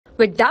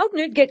With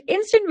Doubtnut, get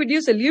instant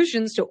video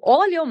solutions to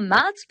all your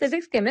maths,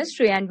 physics,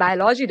 chemistry, and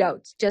biology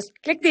doubts. Just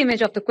click the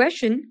image of the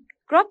question,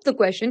 crop the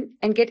question,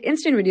 and get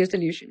instant video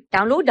solution.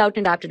 Download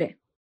Doubtnut app today.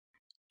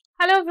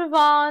 Hello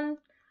everyone.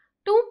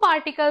 Two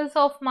particles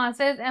of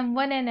masses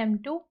m1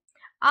 and m2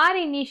 are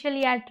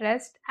initially at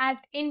rest at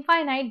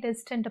infinite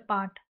distance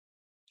apart.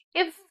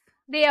 If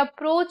they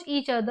approach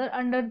each other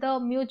under the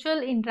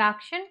mutual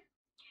interaction,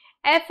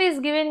 f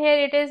is given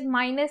here, it is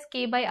minus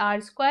k by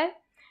r square.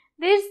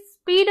 This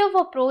speed of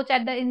approach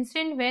at the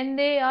instant when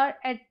they are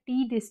at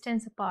d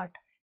distance apart.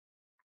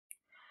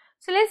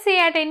 So let's say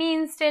at any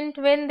instant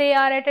when they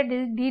are at a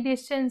d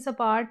distance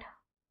apart,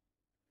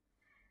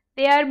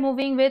 they are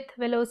moving with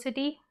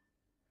velocity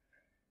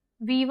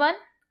v1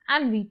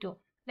 and v2.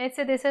 Let's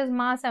say this is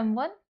mass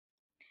m1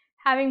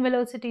 having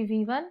velocity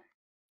v1,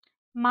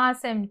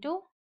 mass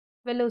m2,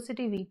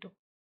 velocity v2.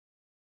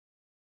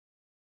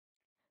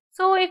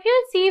 So if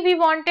you see, we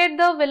wanted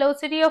the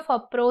velocity of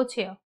approach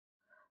here.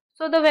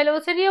 So the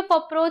velocity of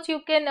approach,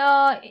 you can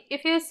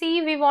if you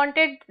see, we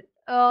wanted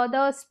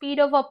the speed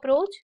of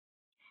approach.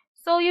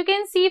 So you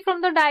can see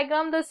from the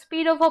diagram the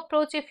speed of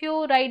approach, if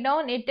you write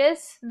down, it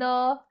is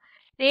the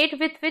rate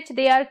with which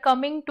they are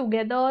coming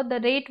together, the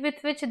rate with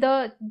which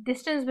the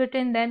distance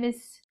between them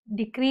is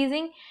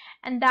decreasing,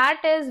 and that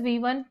is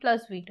v1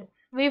 plus v2.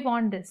 We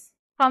want this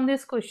from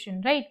this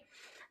question, right?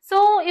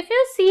 So if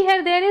you see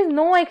here, there is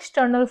no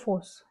external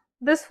force.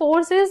 This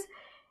force is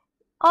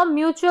a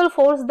mutual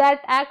force that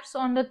acts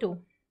on the two,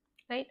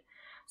 right?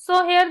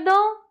 So here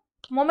the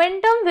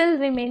momentum will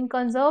remain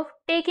conserved,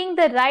 taking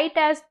the right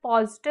as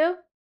positive.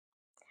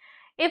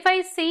 If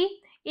I see,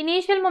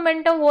 initial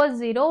momentum was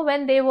 0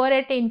 when they were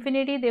at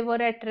infinity, they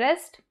were at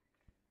rest.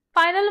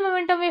 Final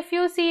momentum, if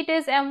you see, it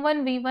is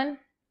m1 v1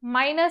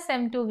 minus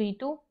m2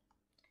 v2.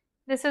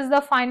 This is the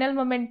final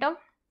momentum,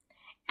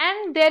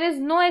 and there is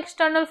no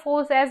external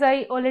force, as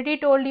I already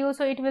told you,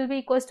 so it will be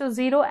equals to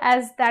 0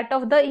 as that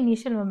of the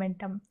initial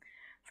momentum.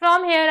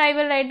 From here I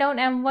will write down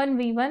m1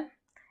 v1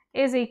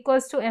 is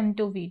equals to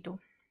m2 v2,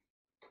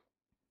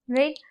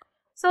 right?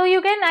 So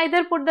you can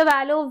either put the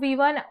value of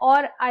v1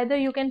 or either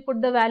you can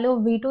put the value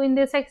of v2 in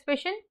this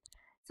expression.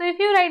 So if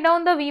you write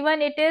down the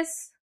v1, it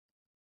is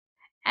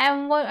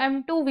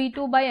m2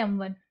 v2 by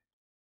m1.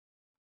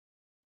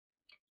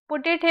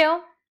 Put it here.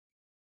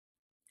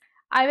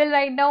 I will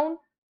write down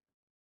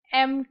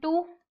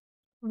m2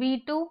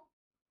 v2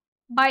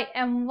 by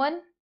m1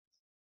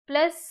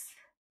 plus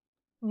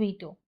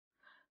v2.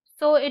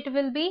 So it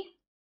will be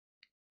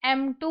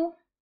m2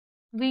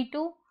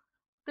 v2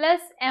 plus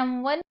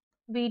m1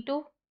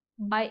 v2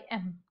 by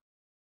m.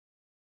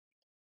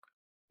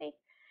 Right?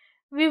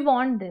 We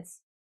want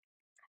this.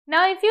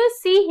 Now if you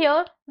see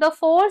here, the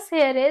force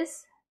here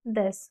is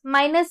this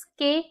minus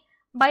k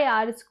by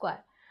r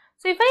square.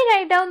 So if I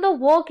write down the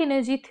work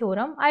energy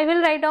theorem, I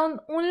will write down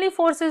only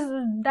forces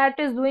that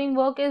is doing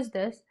work is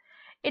this.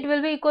 It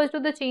will be equal to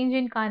the change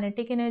in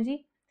kinetic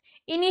energy.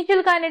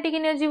 Initial kinetic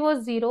energy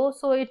was 0,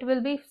 so it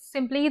will be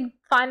simply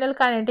final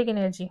kinetic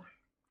energy.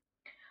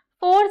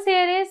 Force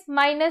here is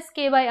minus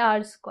k by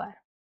r square.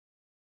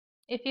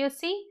 If you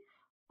see,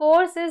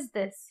 force is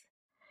this.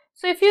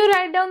 So if you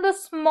write down the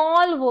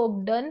small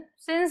work done,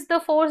 since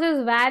the force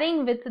is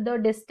varying with the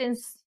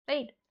distance,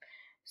 right?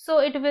 So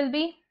it will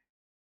be,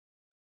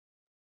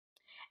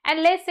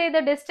 and let's say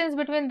the distance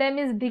between them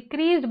is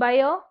decreased by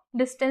a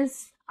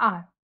distance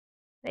r,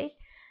 right?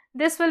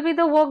 This will be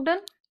the work done.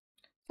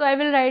 So I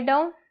will write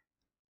down,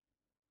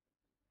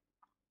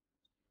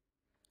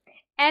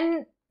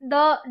 and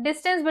the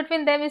distance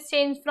between them is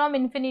changed from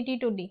infinity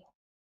to d.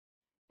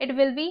 It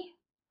will be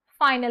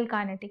final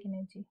kinetic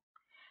energy.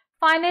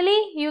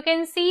 Finally, you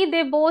can see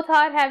they both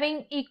are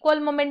having equal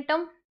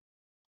momentum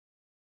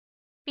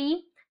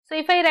p. So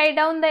if I write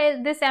down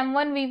this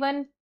m1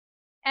 v1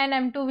 and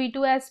m2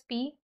 v2 as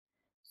p,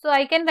 so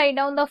I can write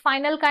down the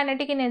final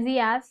kinetic energy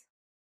as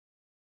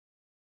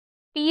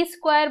p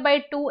square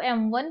by 2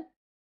 m1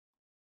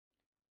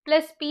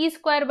 plus p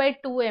square by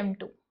 2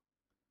 m2.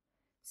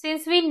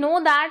 Since we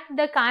know that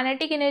the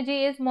kinetic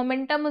energy is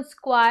momentum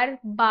square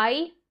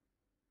by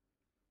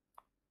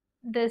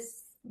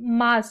this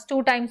mass,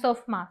 2 times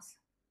of mass,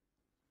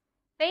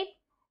 right?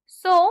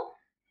 So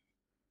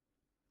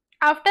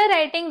after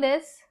writing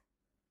this,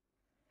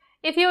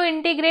 if you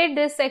integrate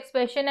this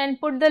expression and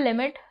put the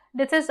limit,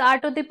 this is r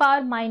to the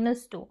power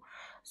minus 2.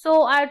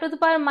 So r to the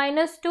power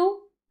minus 2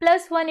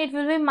 plus 1, it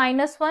will be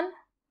minus 1.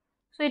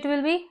 So it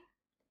will be,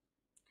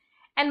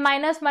 and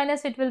minus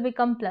minus, it will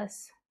become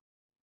plus.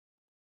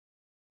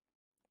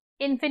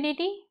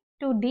 Infinity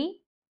to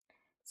d.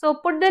 So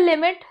put the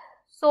limit.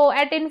 So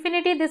at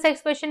infinity, this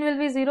expression will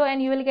be 0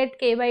 and you will get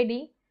k by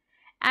d.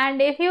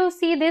 And if you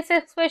see this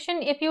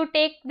expression, if you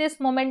take this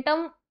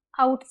momentum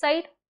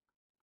outside,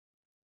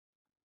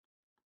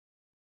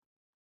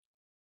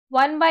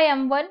 1 by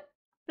m1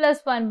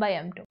 plus 1 by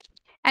m2.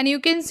 And you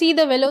can see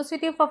the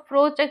velocity of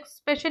approach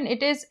expression,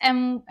 it is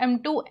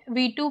m2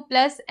 v2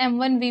 plus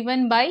m1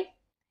 v1 by,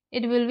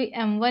 it will be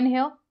m1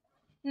 here.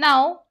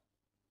 Now,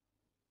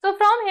 so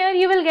from here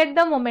you will get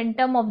the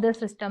momentum of the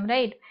system,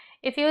 right?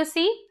 If you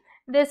see,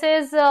 this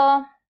is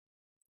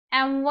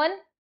m1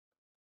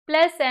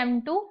 plus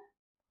m2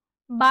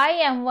 by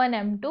m1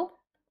 m2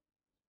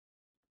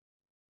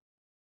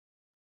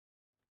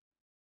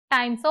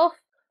 times of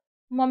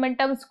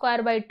momentum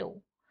square by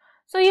 2.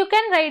 So you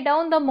can write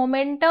down the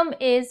momentum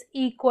is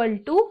equal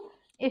to,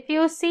 if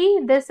you see,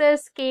 this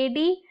is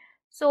kd,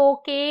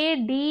 so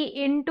kd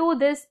into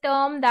this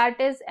term, that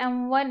is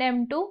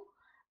m1 m2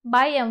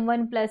 by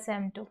m1 plus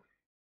m2,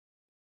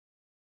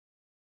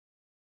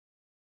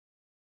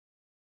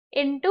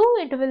 into,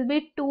 it will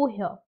be 2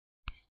 here,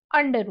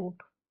 under root,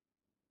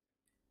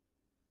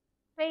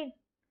 right?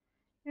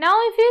 Now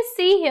if you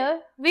see here,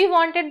 we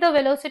wanted the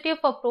velocity of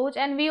approach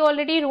and we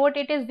already wrote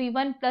it is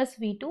v1 plus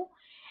v2,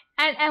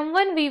 and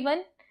m1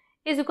 v1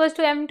 is equals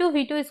to m2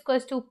 v2 is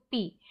equals to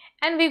p,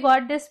 and we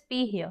got this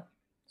p here.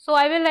 So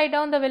I will write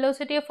down the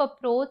velocity of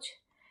approach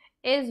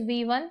is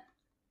v1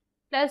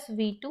 plus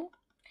v2,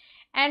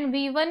 and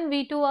v1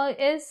 v2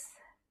 is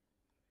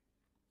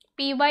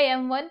p by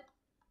m1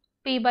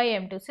 p by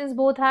m2, since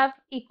both have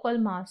equal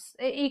mass,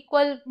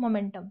 equal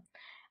momentum.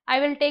 I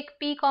will take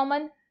p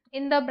common.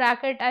 In the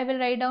bracket I will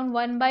write down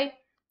 1 by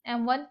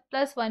m1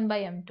 plus 1 by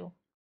m2,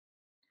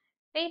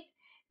 right?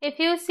 If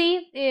you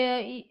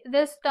see,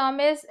 this term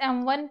is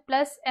m1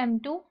 plus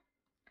m2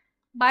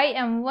 by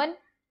m1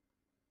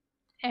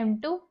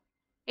 m2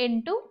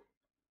 into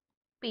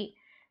p.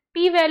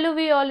 P value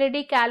we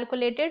already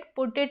calculated,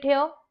 put it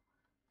here.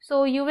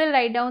 So you will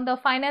write down the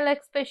final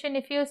expression.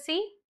 If you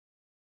see,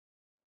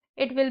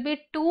 it will be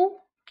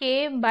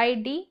 2k by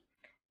d,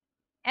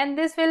 and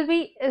this will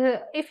be,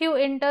 if you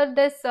enter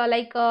this,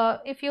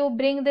 if you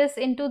bring this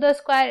into the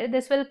square,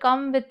 this will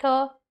come with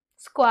a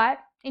square,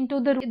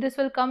 into the root, this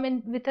will come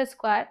in with a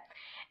square,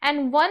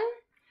 and 1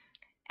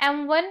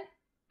 m1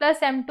 plus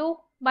m2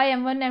 by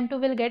m1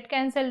 m2 will get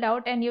cancelled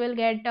out, and you will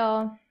get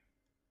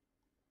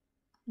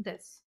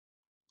this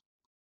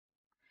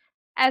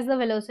as the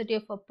velocity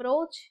of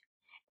approach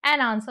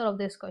and answer of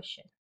this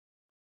question.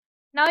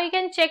 Now you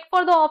can check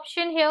for the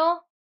option here,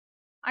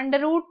 under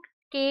root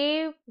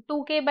k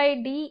 2k by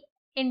d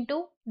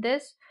into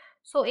this.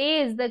 So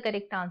A is the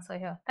correct answer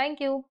here. Thank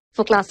you.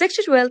 For class 6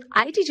 to 12,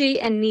 IIT JEE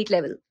and NEET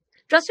level.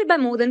 Trusted by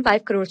more than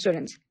 5 crore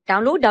students.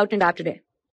 Download Doubtnut app today.